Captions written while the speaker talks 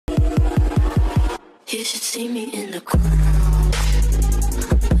You should see me in the crowd. I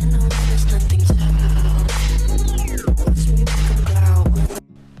know there's nothing out. Watch me pick 'em down.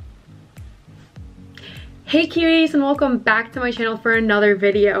 Hey cuties, and welcome back to my channel for another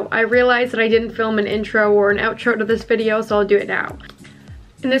video. I realized that I didn't film an intro or an outro to this video, so I'll do it now.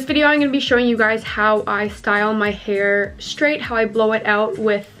 In this video, I'm going to be showing you guys how I style my hair straight, how I blow it out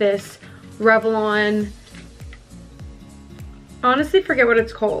with this Revlon. Honestly, forget what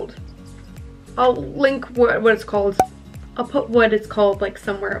it's called. I'll link what it's called. I'll put what it's called like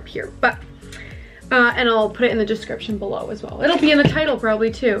somewhere up here, but and I'll put it in the description below as well. It'll be in the title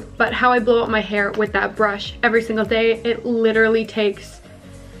probably too. But how I blow out my hair with that brush every single day, it literally takes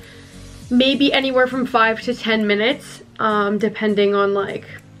maybe anywhere from 5 to 10 minutes, depending on like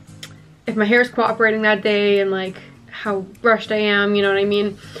if my hair is cooperating that day and like how brushed I am, you know what I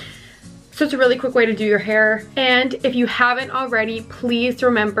mean? So it's a really quick way to do your hair. And if you haven't already, please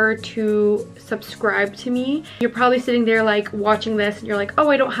remember to subscribe to me. You're probably sitting there like watching this and you're like, oh,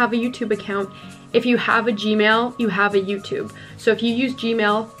 I don't have a YouTube account. If you have a Gmail, you have a YouTube. So if you use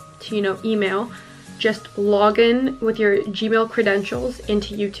Gmail to, you know, email, just log in with your Gmail credentials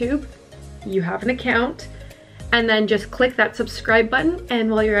into YouTube. You have an account. And then just click that subscribe button, and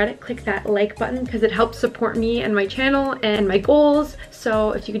while you're at it, click that like button because it helps support me and my channel and my goals.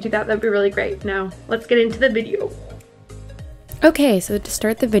 So if you could do that, that'd be really great. Now, let's get into the video. Okay, so to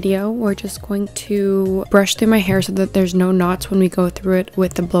start the video, we're just going to brush through my hair so that there's no knots when we go through it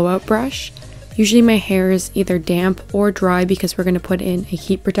with the blowout brush. Usually my hair is either damp or dry because we're going to put in a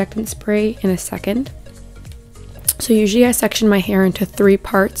heat protectant spray in a second. So usually I section my hair into 3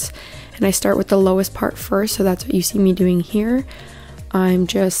 parts. And I start with the lowest part first, so that's what you see me doing here. I'm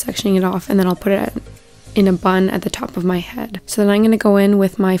just sectioning it off and then I'll put it in a bun at the top of my head. So then I'm going to go in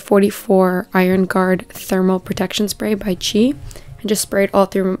with my 44 Iron Guard Thermal Protection Spray by Chi and just spray it all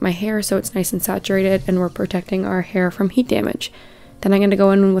through my hair so it's nice and saturated and we're protecting our hair from heat damage. Then I'm going to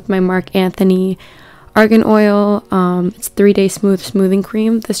go in with my Marc Anthony Argan Oil. It's 3-day smoothing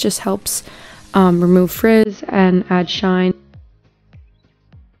cream. This just helps remove frizz and add shine.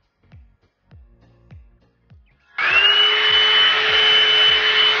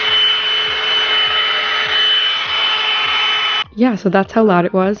 Yeah, so that's how loud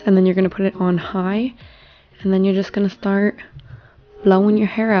it was, and then you're going to put it on high, and then you're just going to start blowing your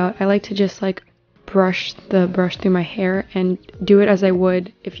hair out. I like to just like brush the brush through my hair and do it as I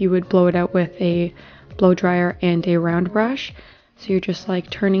would if you would blow it out with a blow dryer and a round brush. So you're just like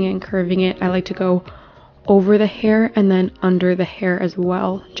turning it and curving it. I like to go over the hair and then under the hair as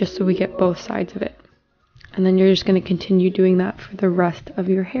well, just so we get both sides of it. And then you're just going to continue doing that for the rest of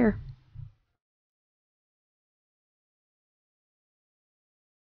your hair.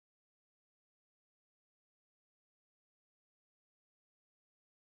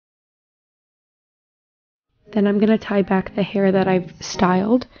 Then I'm going to tie back the hair that I've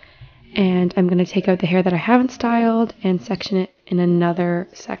styled, and I'm going to take out the hair that I haven't styled and section it in another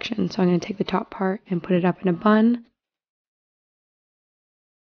section. So I'm going to take the top part and put it up in a bun.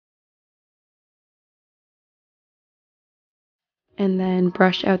 And then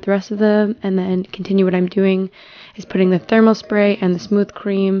brush out the rest of them, and then continue what I'm doing is putting the thermal spray and the smooth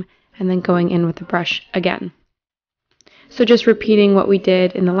cream and then going in with the brush again. So just repeating what we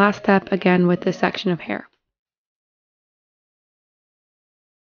did in the last step again with this section of hair.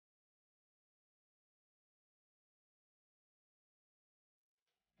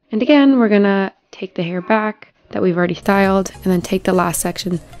 And again, we're going to take the hair back that we've already styled and then take the last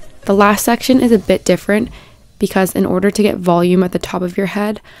section. The last section is a bit different because in order to get volume at the top of your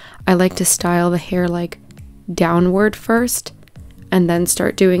head, I like to style the hair like downward first and then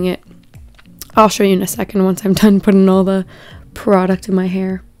start doing it. I'll show you in a second once I'm done putting all the product in my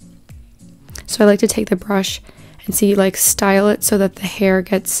hair. So I like to take the brush and see, like, style it so that the hair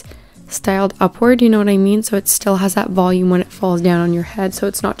gets styled upward, you know what I mean? So it still has that volume when it falls down on your head, so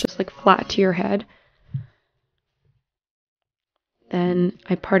it's not just like flat to your head. Then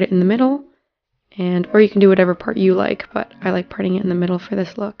I part it in the middle, or you can do whatever part you like, but I like parting it in the middle for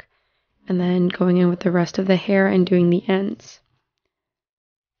this look. And then going in with the rest of the hair and doing the ends.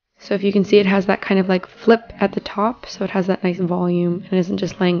 So if you can see, it has that kind of like flip at the top, so it has that nice volume and isn't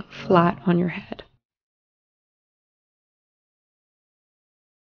just laying flat on your head.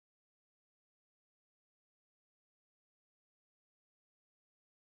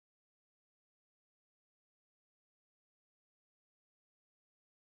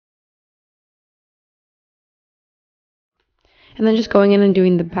 And then just going in and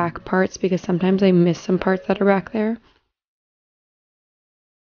doing the back parts because sometimes I miss some parts that are back there.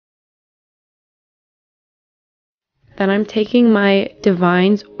 Then I'm taking my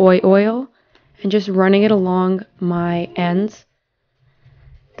Divine's oil and just running it along my ends.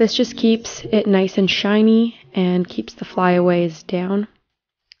 This just keeps it nice and shiny and keeps the flyaways down.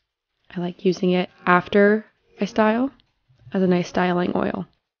 I like using it after I style as a nice styling oil.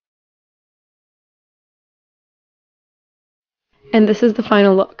 And this is the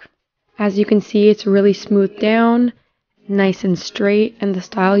final look. As you can see, it's really smoothed down, nice and straight, and the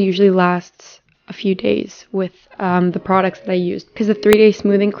style usually lasts a few days with the products that I used, because the 3-day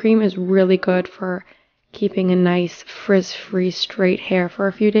smoothing cream is really good for keeping a nice frizz-free straight hair for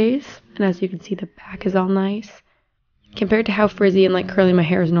a few days. And as you can see, the back is all nice. Compared to how frizzy and like curly my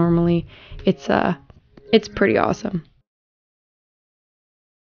hair is normally, it's pretty awesome.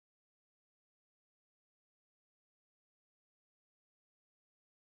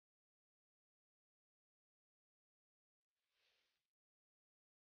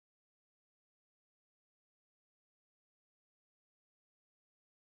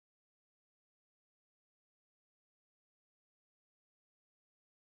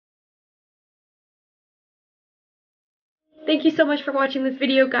 Thank you so much for watching this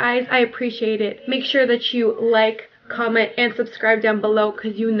video, guys. I appreciate it. Make sure that you like, comment, and subscribe down below,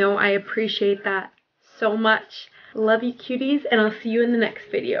 because you know I appreciate that so much. Love you, cuties, and I'll see you in the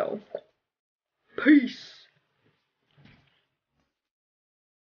next video. Peace!